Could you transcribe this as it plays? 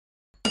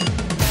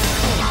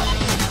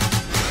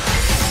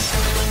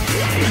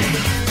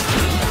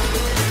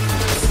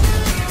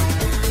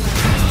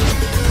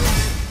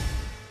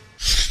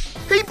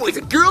boys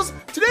and girls,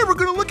 today we're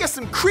gonna look at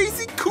some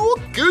crazy cool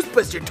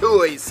Ghostbuster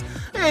toys.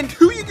 And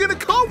who you gonna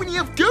call when you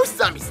have ghosts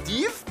on me,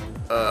 Steve?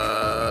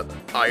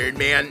 Iron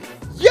Man.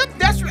 Yep,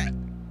 that's right.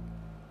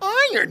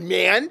 Iron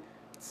Man?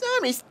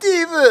 Sorry,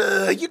 Steve,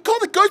 you call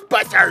the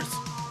Ghostbusters.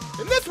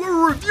 And that's what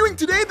we're reviewing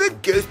today, the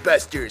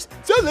Ghostbusters.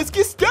 So let's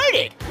get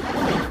started.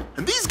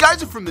 And these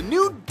guys are from the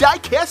new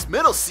die-cast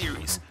metal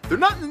series. They're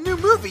not in the new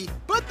movie,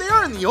 but they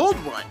are in the old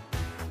one.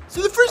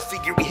 So the first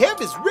figure we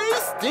have is Ray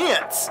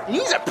Stantz, and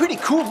he's a pretty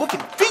cool looking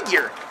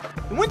figure.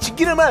 And once you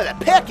get him out of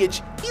the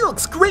package, he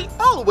looks great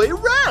all the way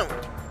around.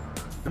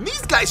 And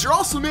these guys are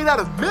also made out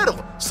of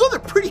metal, so they're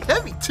pretty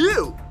heavy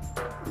too.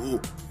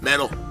 Ooh,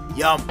 metal,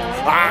 yum.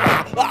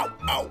 Ah, ow,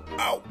 ow,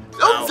 ow.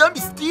 Oh,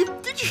 Zombie Steve,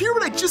 did you hear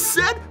what I just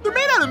said? They're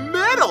made out of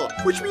metal,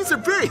 which means they're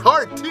very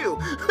hard too.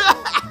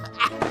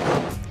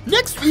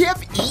 Next we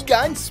have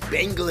Egon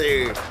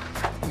Spengler.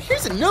 And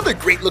here's another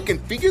great looking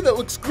figure that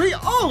looks great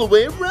all the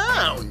way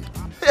around.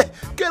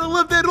 Gotta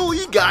love that old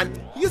Egon.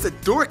 He is a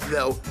dork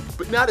though,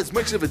 but not as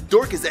much of a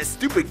dork as that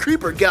stupid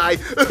creeper guy.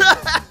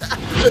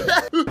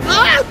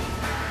 Ah!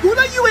 Who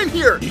let you in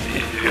here?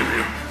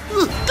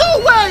 Go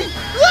away!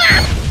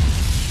 Ah!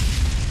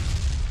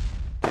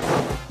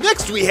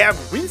 Next we have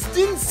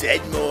Winston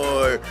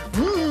Zeddemore.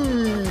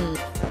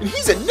 And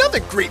he's another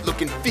great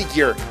looking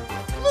figure.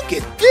 Look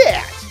at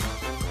that!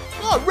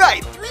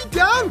 Alright, 3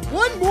 down,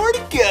 1 more to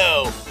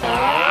go.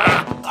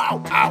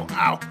 Ow, ow,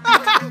 ow.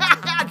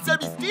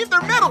 Zombie Steve,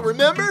 they're metal,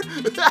 remember?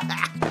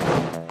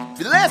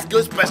 For the last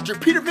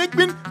Ghostbuster, Peter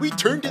Venkman, we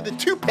turn to the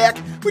 2-pack,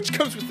 which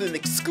comes with an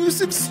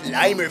exclusive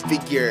Slimer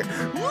figure.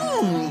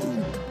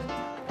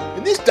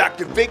 And this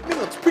Dr. Venkman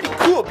looks pretty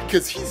cool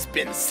because he's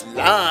been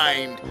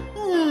slimed.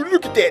 Ooh,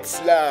 look at that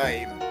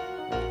slime.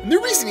 And the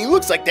reason he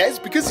looks like that is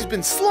because he's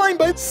been slimed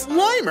by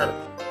Slimer.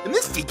 And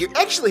this figure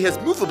actually has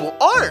movable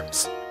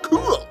arms.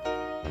 Cool.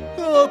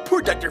 Oh,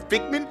 poor Dr.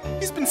 Venkman.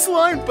 He's been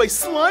slimed by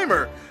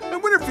Slimer. I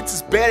wonder if it's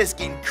as bad as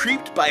getting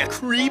creeped by a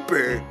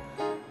creeper.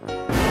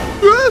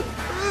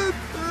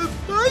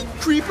 Hi,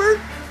 creeper.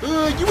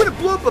 You wouldn't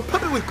blow up a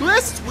puppet with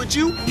glasses, would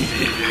you?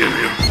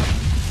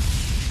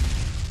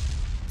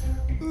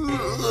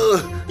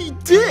 He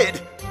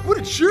did. What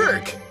a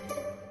jerk.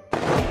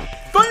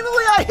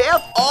 Finally, I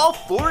have all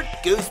 4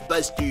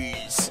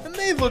 Ghostbusters. And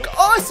they look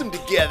awesome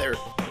together.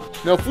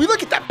 Now, if we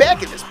look at the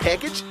back of this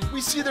package,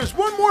 we see there's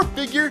one more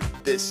figure,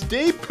 the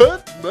Stay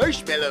Puft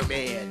Marshmallow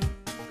Man.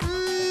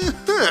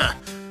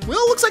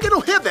 Well, looks like I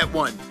don't have that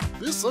one.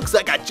 This looks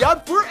like a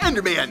job for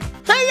Enderman.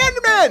 Hey,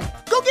 Enderman!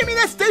 Go get me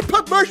that Stay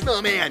Puft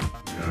Marshmallow Man!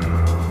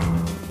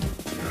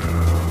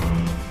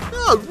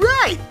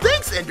 Alright,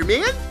 thanks,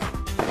 Enderman!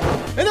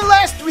 And at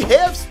last, we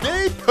have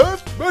Stay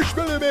Puft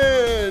Marshmallow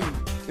Man!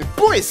 And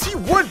boy, is he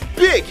one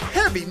big,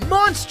 heavy,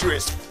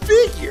 monstrous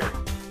figure!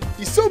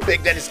 He's so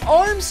big that his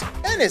arms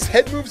and his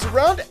head moves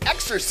around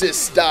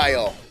Exorcist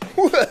style.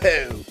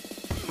 Whoa!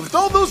 With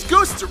all those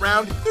ghosts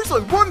around, there's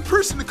only one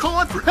person to call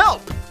on for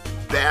help.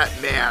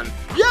 Batman.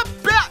 Yep,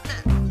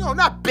 Batman. No,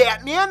 not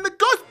Batman, the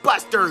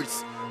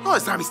Ghostbusters. Oh,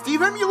 Zombie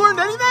Steve, haven't you learned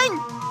anything?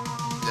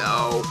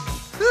 No.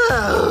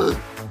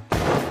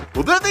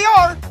 Well, there they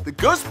are, the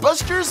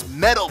Ghostbusters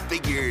metal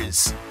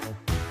figures.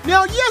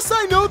 Now, yes,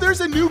 I know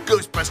there's a new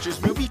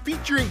Ghostbusters movie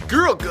featuring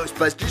girl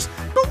Ghostbusters,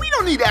 but we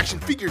don't need action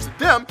figures of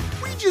them.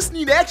 We just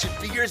need action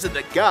figures of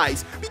the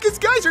guys, because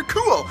guys are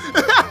cool.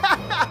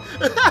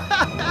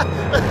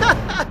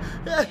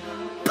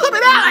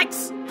 Puppet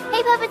Alex!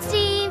 Hey, Puppet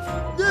Steve.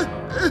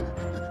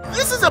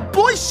 This is a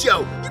boys'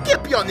 show. You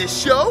can't be on this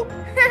show.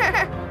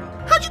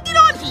 How'd you get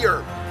on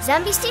here?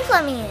 Zombie Steve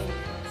let me in.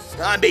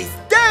 Zombie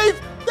Steve?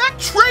 That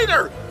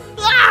traitor!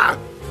 Ah!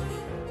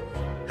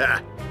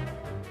 Ha.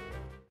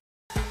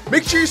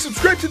 Make sure you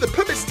subscribe to the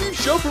Puppet Steve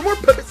Show for more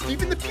Puppet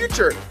Steve in the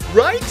future,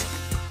 right?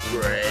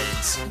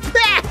 Great.